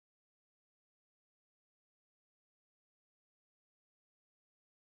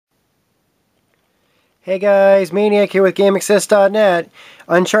Hey guys, Maniac here with GameAccess.net.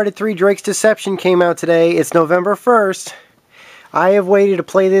 Uncharted 3 Drake's Deception came out today. It's November 1st. I have waited to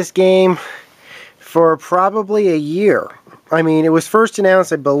play this game for probably a year. I mean, it was first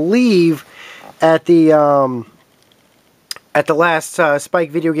announced, I believe, at the last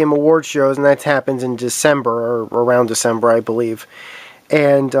Spike Video Game Awards shows, and that happens in December, or around December, I believe.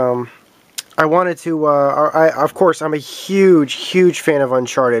 And I wanted to, of course, I'm a huge fan of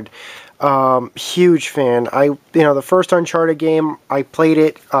Uncharted. Huge fan. The first Uncharted game, I played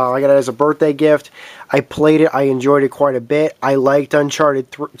it. I got it as a birthday gift. I played it. I enjoyed it quite a bit. I liked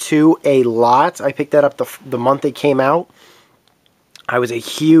Uncharted 2 a lot. I picked that up the month it came out. I was a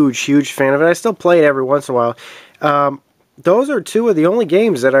huge fan of it. I still play it every once in a while. Those are two of the only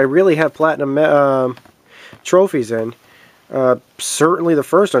games that I really have platinum trophies in. Certainly the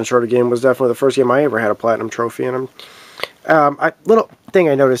first Uncharted game was definitely the first game I ever had a platinum trophy in. Little thing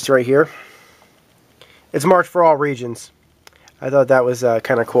I noticed right here. It's marked for all regions. I thought that was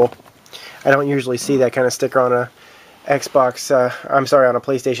kind of cool. I don't usually see that kind of sticker on a Xbox, on a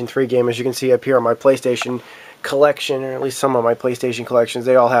PlayStation 3 game. As you can see up here on my PlayStation collection, or at least some of my PlayStation collections,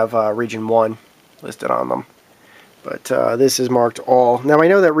 they all have Region 1 listed on them. But this is marked all. Now I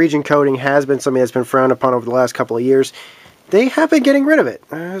know that region coding has been something that's been frowned upon over the last couple of years. They have been getting rid of it.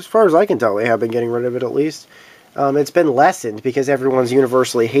 As far as I can tell, they have been getting rid of it at least. It's been lessened because everyone's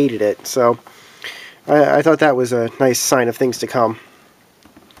universally hated it. So I thought that was a nice sign of things to come.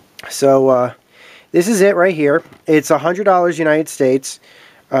 So this is it right here. It's $100 United States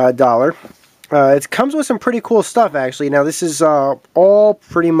dollar. It comes with some pretty cool stuff, actually. Now, this is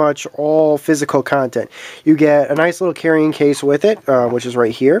pretty much all physical content. You get a nice little carrying case with it, which is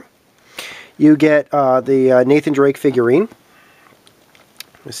right here. You get the Nathan Drake figurine.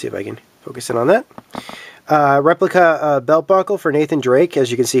 Let's see if I can focus in on that. Replica belt buckle for Nathan Drake. As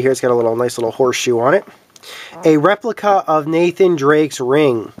you can see here, it's got a nice little horseshoe on it. A replica of Nathan Drake's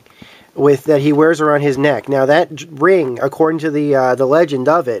ring that he wears around his neck. Now that ring, according to the legend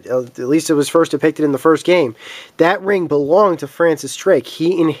of it, at least it was first depicted in the first game, that ring belonged to Francis Drake.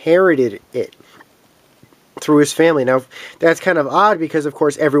 He inherited it through his family. Now that's kind of odd because, of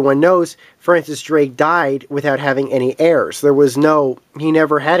course, everyone knows Francis Drake died without having any heirs. He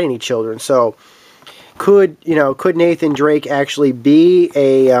never had any children. So could Nathan Drake actually be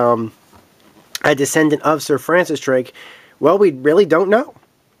a descendant of Sir Francis Drake? Well, we really don't know.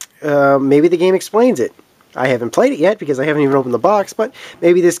 Maybe the game explains it. I haven't played it yet because I haven't even opened the box, but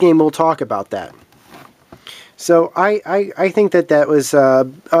maybe this game will talk about that. So I think that was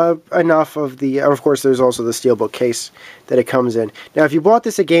enough of the... Of course, there's also the steelbook case that it comes in. Now, if you bought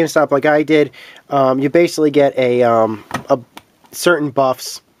this at GameStop like I did, you basically get a certain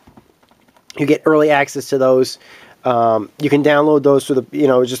buffs. You get early access to those. You can download those through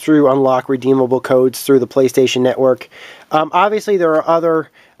just through unlock redeemable codes through the PlayStation Network. Obviously, there are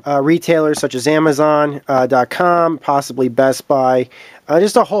other retailers such as Amazon.com, possibly Best Buy,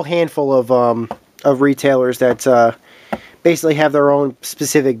 just a whole handful of retailers that basically have their own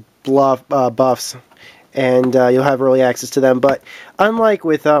specific buffs, and you'll have early access to them. But unlike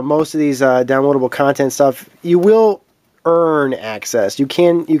with most of these downloadable content stuff, you will earn access. You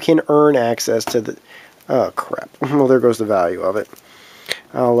can earn access to the... Oh crap! Well, there goes the value of it.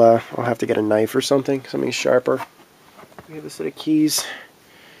 I'll have to get a knife or something sharper. We have a set of keys.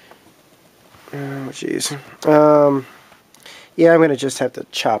 Oh jeez. Yeah, I'm gonna just have to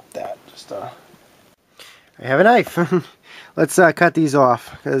chop that. I have a knife. Let's cut these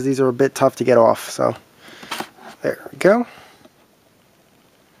off because these are a bit tough to get off. So there we go.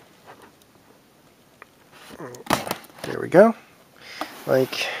 There we go.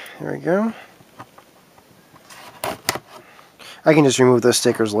 There we go. I can just remove those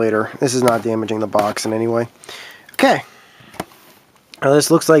stickers later. This is not damaging the box in any way. Okay. Now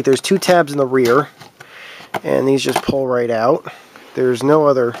this looks like there's two tabs in the rear, and these just pull right out. There's no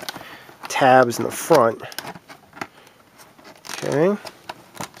other tabs in the front. Okay.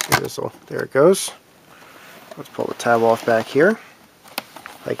 There it goes. Let's pull the tab off back here.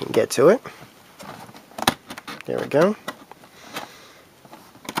 If I can get to it. There we go.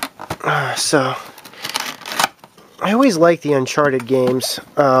 So, I always like the Uncharted games,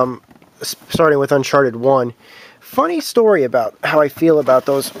 starting with Uncharted 1. Funny story about how I feel about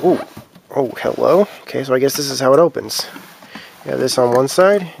those. Ooh. Oh, hello. Okay, so I guess this is how it opens. You have this on one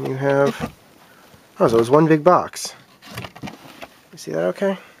side, and you have... Oh, so it's one big box. You see that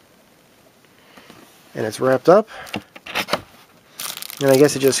okay? And it's wrapped up. And I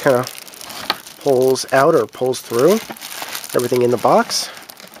guess it just kind of pulls out or pulls through everything in the box.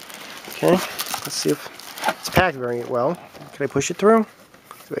 Okay, let's see if it's packed very well. Can I push it through?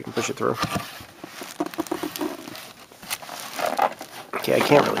 See if I can push it through. Okay, I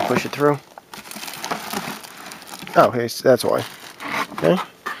can't really push it through. Oh, okay, so that's why. Okay,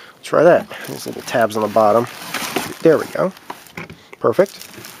 try that. These are the tabs on the bottom. There we go. Perfect.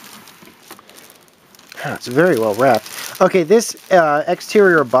 It's very well wrapped. Okay, this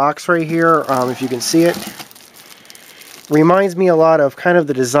exterior box right here, if you can see it, reminds me a lot of kind of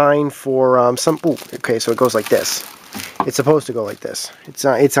the design for some... Ooh, okay, so it goes like this. It's supposed to go like this. It's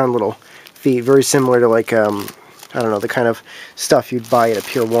on little feet, very similar to like, I don't know, the kind of stuff you'd buy at a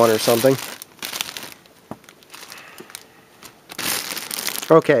Pier 1 or something.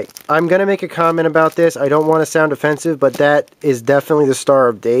 Okay, I'm going to make a comment about this. I don't want to sound offensive, but that is definitely the Star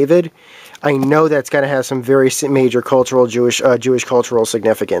of David. I know that's going to have some very major cultural Jewish cultural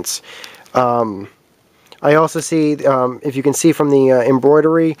significance. I also see, if you can see from the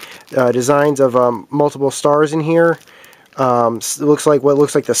embroidery, designs of multiple stars in here. It looks like what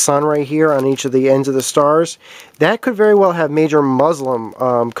looks like the sun right here on each of the ends of the stars. That could very well have major Muslim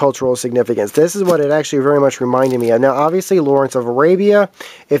cultural significance. This is what it actually very much reminded me of. Now, obviously, Lawrence of Arabia,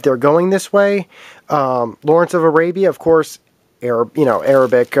 if they're going this way, Lawrence of Arabia, of course,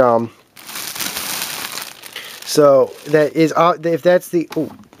 Arabic. So that is, if that's the, ooh,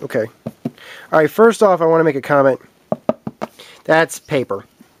 okay. All right, first off, I want to make a comment. That's paper.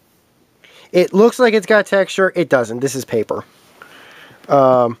 It looks like it's got texture. It doesn't. This is paper.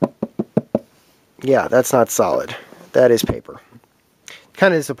 Yeah, that's not solid. That is paper.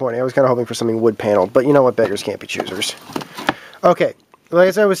 Kind of disappointing. I was kind of hoping for something wood paneled, but you know what? Beggars can't be choosers. Okay, like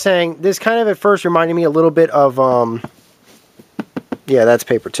as I was saying, this kind of at first reminded me a little bit of, yeah, that's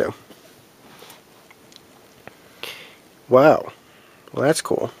paper too. Wow. Well, that's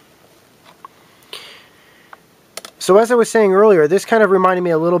cool. So as I was saying earlier, this kind of reminded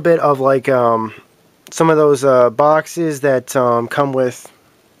me a little bit of like some of those boxes that come with,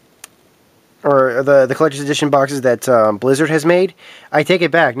 or the collector's edition boxes that Blizzard has made. I take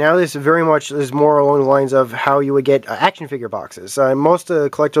it back. Now this very much is more along the lines of how you would get action figure boxes. Most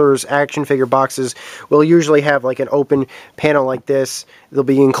collectors' action figure boxes will usually have like an open panel like this. They'll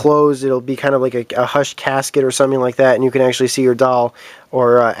be enclosed. It'll be kind of like a hushed casket or something like that, and you can actually see your doll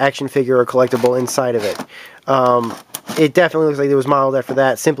or action figure or collectible inside of it. It definitely looks like it was modeled after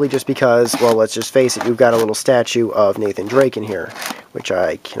that, simply just because, well, let's just face it, you've got a little statue of Nathan Drake in here, which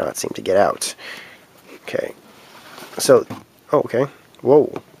I cannot seem to get out. Okay. So, oh, okay.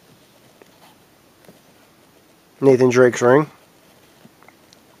 Whoa. Nathan Drake's ring.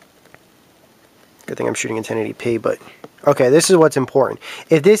 Good thing I'm shooting in 1080p, but... Okay, this is what's important.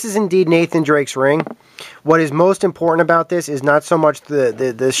 If this is indeed Nathan Drake's ring, what is most important about this is not so much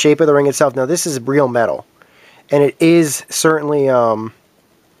the shape of the ring itself. Now, this is real metal. And it is certainly,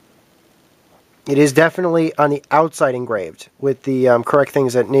 it is definitely on the outside engraved with the correct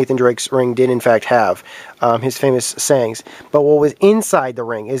things that Nathan Drake's ring did in fact have, his famous sayings. But what was inside the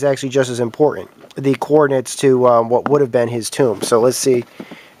ring is actually just as important. The coordinates to what would have been his tomb. So let's see,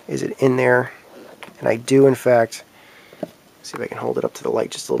 is it in there? And I do in fact, see if I can hold it up to the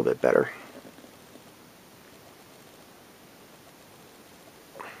light just a little bit better.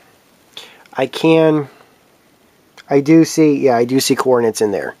 I do see coordinates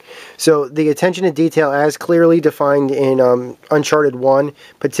in there. So the attention to detail as clearly defined in Uncharted 1,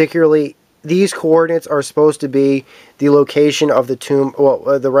 particularly these coordinates are supposed to be the location of the tomb,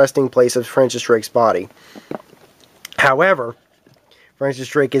 well, the resting place of Francis Drake's body. However, Francis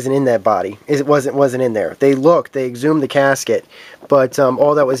Drake isn't in that body. It wasn't in there. They exhumed the casket, but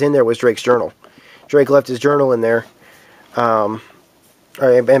all that was in there was Drake's journal. Drake left his journal in there. And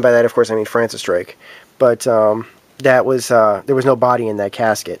by that, of course, I mean Francis Drake. But that was there was no body in that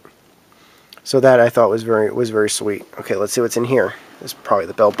casket, so that I thought was very sweet. Okay, let's see what's in here. This is probably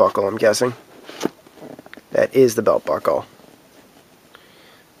the belt buckle, I'm guessing. That is the belt buckle.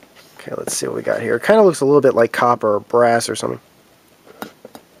 Okay, let's see what we got here. It kind of looks a little bit like copper or brass or something.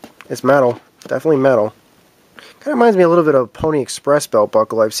 It's metal, definitely metal. Kind of reminds me a little bit of a Pony Express belt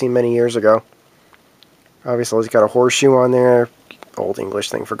buckle I've seen many years ago. Obviously, it's got a horseshoe on there. Old English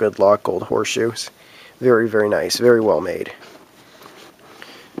thing for good luck, gold horseshoes. Very, very nice. Very well made.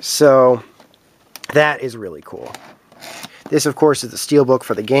 So, that is really cool. This, of course, is the steelbook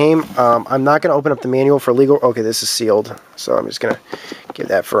for the game. I'm not going to open up the manual for legal... Okay, this is sealed, so I'm just going to give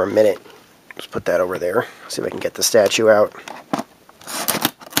that for a minute. Just put that over there. See if I can get the statue out.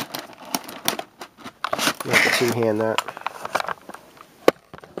 You have to two-hand that.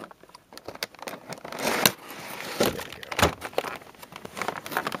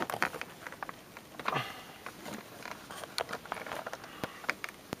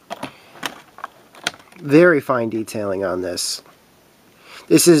 Very fine detailing on this.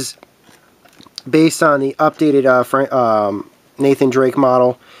 This is based on the updated Nathan Drake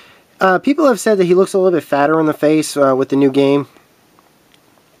model. People have said that he looks a little bit fatter in the face with the new game.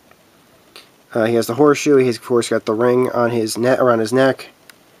 He has the horseshoe. He's of course got the ring on his around his neck.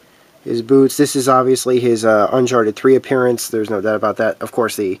 His boots. This is obviously his Uncharted 3 appearance. There's no doubt about that. Of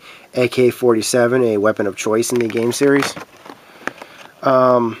course, the AK-47, a weapon of choice in the game series.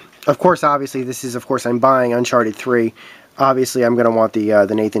 Of course, obviously, this is, of course, I'm buying Uncharted 3. Obviously, I'm going to want the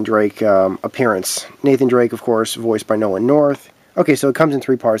Nathan Drake appearance. Nathan Drake, of course, voiced by Nolan North. Okay, so it comes in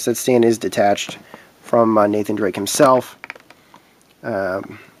 3 parts. That stand is detached from Nathan Drake himself.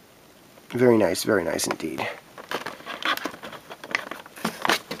 Very nice indeed.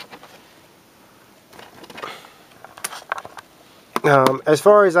 As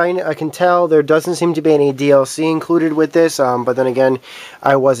far as I can tell, there doesn't seem to be any DLC included with this, but then again,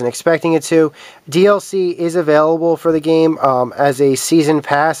 I wasn't expecting it to. DLC is available for the game as a season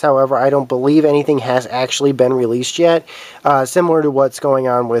pass. However, I don't believe anything has actually been released yet. Similar to what's going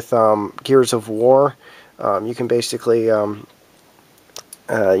on with Gears of War, you can basically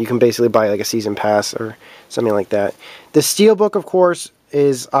buy like a season pass or something like that. The Steelbook, of course,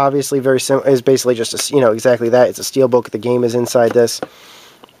 is obviously very simple. Is basically just a, exactly that. It's a Steelbook. The game is inside this.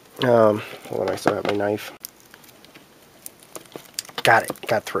 Hold on, I still have my knife. Got it.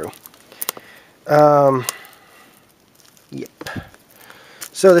 Got through. Yep.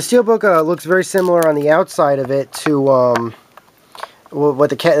 So the Steelbook looks very similar on the outside of it to what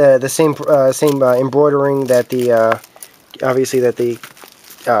the same embroidering that the obviously that the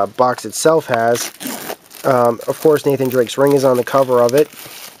box itself has. Of course, Nathan Drake's ring is on the cover of it,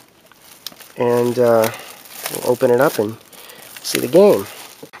 and we'll open it up and see the game.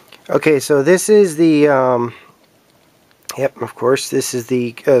 Okay, so this is the, yep, of course, this is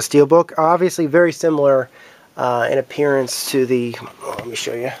the Steelbook. Obviously, very similar in appearance to the, let me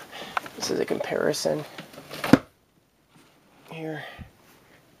show you. This is a comparison. Here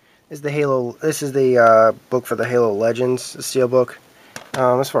is the Halo, this is the book for the Halo Legends, the Steelbook.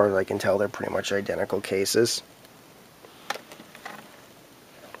 As far as I can tell, they're pretty much identical cases.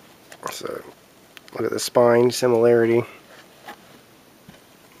 So, look at the spine similarity.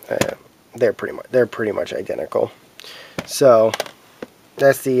 They're pretty much identical. So,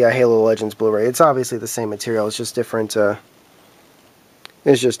 that's the Halo Legends Blu-ray. It's obviously the same material. It's just different.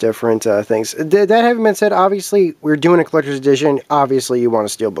 Things. That having been said, obviously we're doing a collector's edition. Obviously, you want a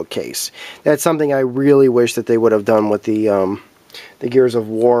Steelbook case. That's something I really wish that they would have done with the Gears of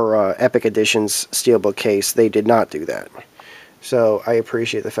War Epic Editions Steelbook case. They did not do that. So I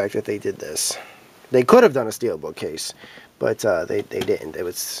appreciate the fact that they did this. They could have done a Steelbook case, but they didn't.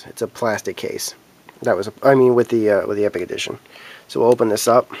 It's a plastic case. That was with the Epic Edition. So we'll open this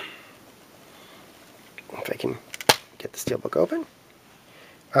up. If I can get the Steelbook open.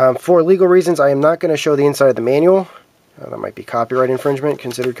 For legal reasons, I am not going to show the inside of the manual. That might be copyright infringement,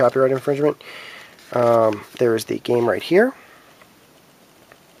 considered copyright infringement. There's the game right here.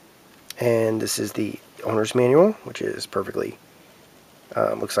 And this is the owner's manual, which is perfectly,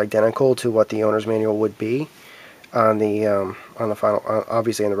 looks identical to what the owner's manual would be on the final,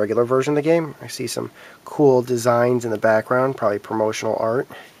 obviously in the regular version of the game. I see some cool designs in the background, probably promotional art,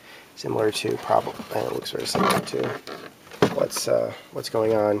 similar to, it looks very similar to what's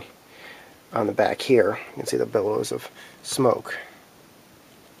going on the back here. You can see the billows of smoke.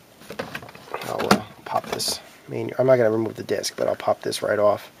 I'll pop this manual. I'm not going to remove the disc, but I'll pop this right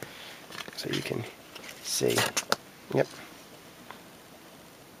off. So you can see. Yep.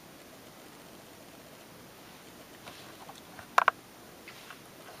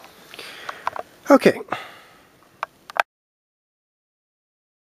 Okay.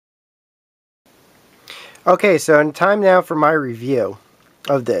 Okay, so time now for my review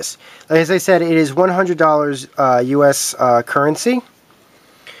of this. As I said, it is $100 US currency.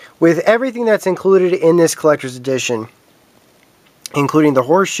 With everything that's included in this collector's edition, including the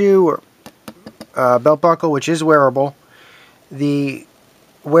horseshoe, belt buckle, which is wearable, the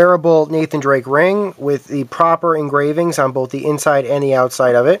wearable Nathan Drake ring with the proper engravings on both the inside and the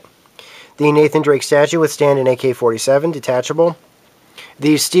outside of it, the Nathan Drake statue with stand and AK-47 detachable,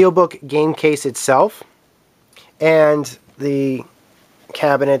 the Steelbook game case itself, and the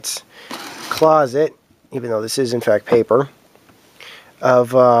cabinet closet, even though this is in fact paper,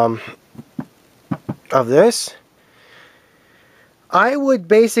 of this. I would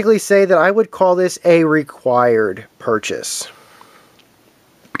basically say that I would call this a required purchase.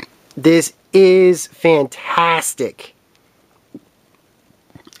 This is fantastic.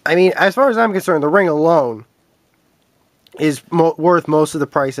 I mean, as far as I'm concerned, the ring alone is worth most of the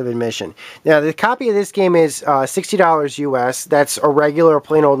price of admission. Now, the copy of this game is $60 US. That's a regular,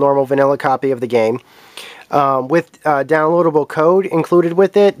 plain old, normal, vanilla copy of the game. With downloadable code included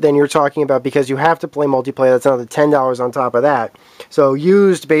with it, then you're talking about, because you have to play multiplayer, that's another $10 on top of that. So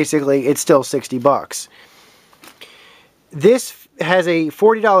used, basically, it's still $60. This has a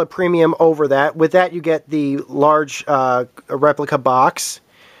 $40 premium over that. With that, you get the large replica box,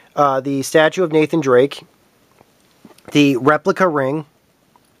 the statue of Nathan Drake, the replica ring,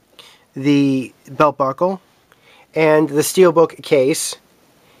 the belt buckle, and the steelbook case.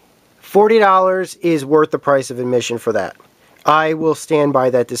 $40 is worth the price of admission for that. I will stand by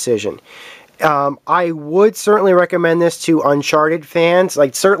that decision. I would certainly recommend this to Uncharted fans,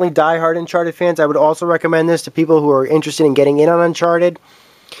 like certainly diehard Uncharted fans. I would also recommend this to people who are interested in getting in on Uncharted.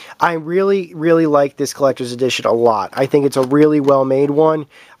 I really, really like this collector's edition a lot. I think it's a really well-made one.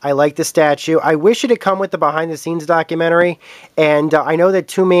 I like the statue. I wish it had come with the behind-the-scenes documentary. And I know that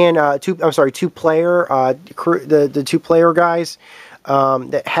two-player, the two-player guys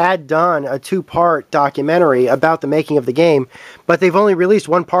that had done a two-part documentary about the making of the game, but they've only released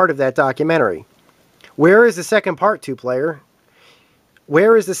one part of that documentary. Where is the second part, two-player?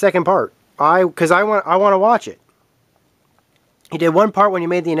 Where is the second part? Because I want to watch it. He did one part when he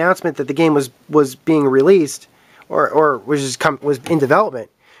made the announcement that the game was being released, or was in development,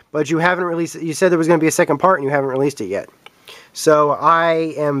 but you haven't released it. You said there was going to be a second part, and you haven't released it yet. So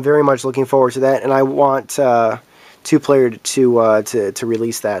I am very much looking forward to that, and I want two-player to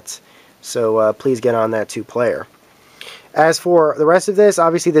release that. So please get on that two-player. As for the rest of this,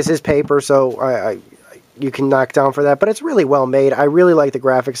 obviously this is paper, so you can knock down for that, but it's really well made. I really like the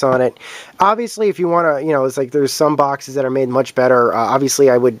graphics on it. Obviously, if you want to, it's like there's some boxes that are made much better. Obviously,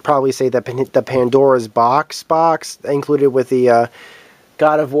 I would probably say that the Pandora's box included with the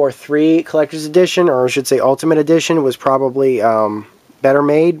God of War 3 Collector's Edition, or I should say Ultimate Edition, was probably better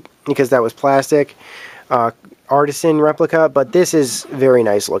made because that was plastic. Artisan replica, but this is very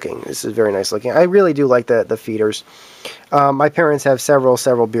nice looking. I really do like the feeders. My parents have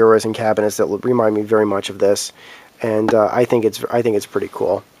several bureaus and cabinets that remind me very much of this, and I think it's pretty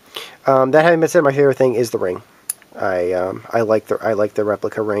cool. That having been said, my favorite thing is the ring. I like the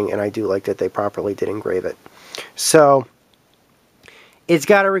replica ring, and I do like that they properly did engrave it. So it's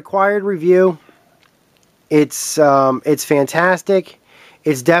got a required review. It's fantastic.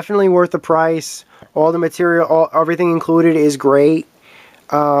 It's definitely worth the price. All the material, everything included is great.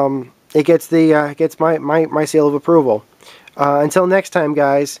 It gets my seal of approval. Until next time,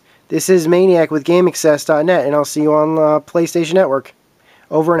 guys, this is Maniac with GameAccess.net, and I'll see you on PlayStation Network.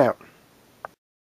 Over and out.